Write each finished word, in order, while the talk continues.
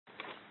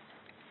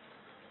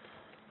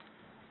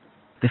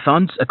The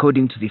funds,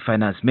 according to the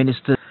finance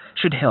minister,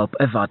 should help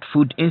avert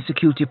food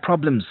insecurity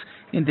problems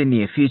in the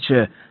near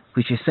future,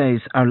 which he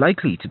says are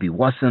likely to be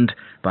worsened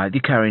by the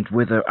current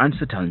weather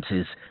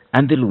uncertainties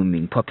and the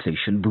looming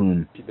population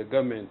boom. The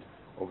government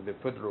of the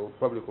Federal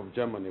Republic of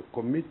Germany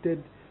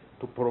committed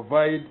to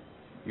provide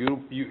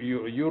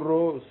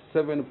euro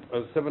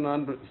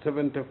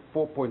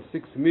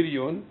 774.6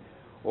 million,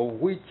 of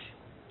which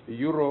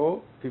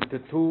euro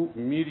 52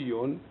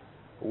 million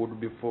would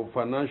be for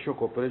financial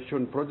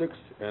cooperation projects,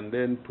 and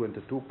then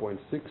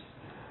 22.6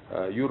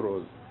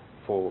 euros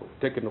for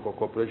technical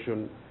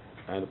cooperation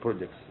and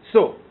projects.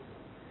 So,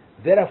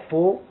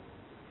 therefore,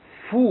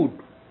 food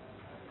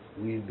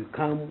will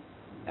become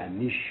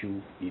an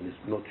issue in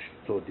a not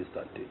so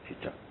distant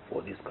future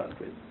for this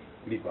country.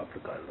 Leave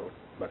Africa alone,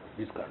 but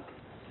this country.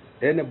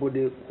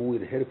 Anybody who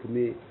will help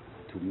me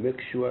to make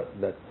sure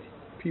that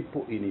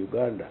people in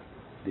Uganda,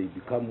 they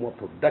become more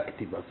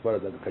productive as far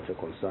as agriculture is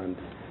concerned,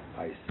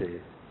 I say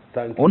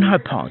thank you. On her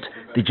part,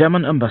 the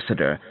German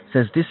ambassador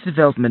says this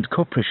development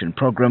cooperation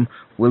program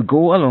will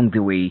go along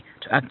the way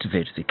to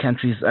activate the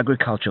country's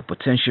agricultural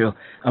potential,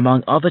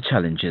 among other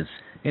challenges,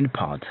 in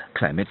part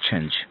climate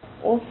change.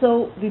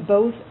 Also, we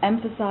both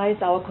emphasize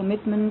our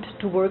commitment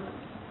to work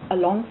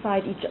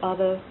alongside each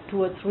other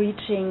towards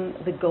reaching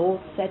the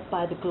goals set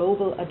by the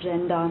Global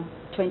Agenda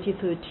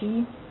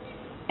 2030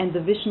 and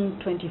the Vision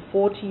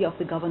 2040 of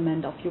the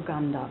government of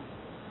Uganda.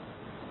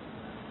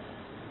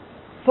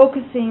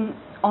 Focusing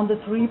on the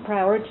three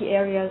priority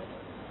areas,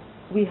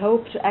 we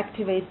hope to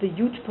activate the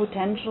huge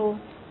potential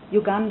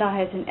Uganda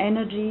has in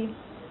energy,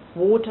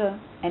 water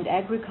and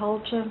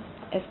agriculture,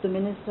 as the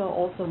Minister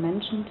also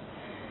mentioned,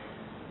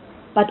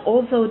 but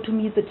also to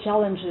meet the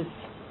challenges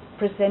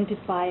presented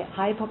by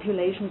high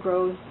population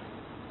growth,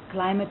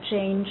 climate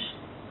change,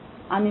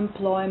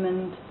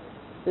 unemployment,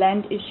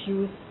 land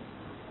issues,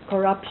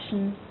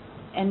 corruption,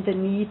 and the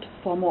need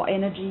for more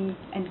energy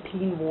and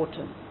clean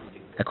water.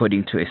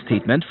 According to a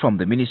statement from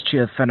the Ministry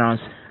of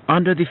Finance,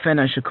 under the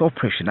financial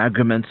cooperation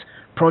agreements,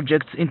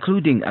 projects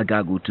including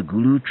Agagu to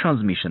Gulu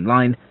transmission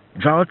line,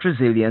 drought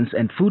resilience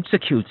and food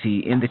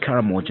security in the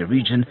Karamoja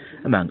region,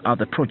 among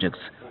other projects,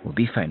 will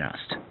be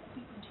financed.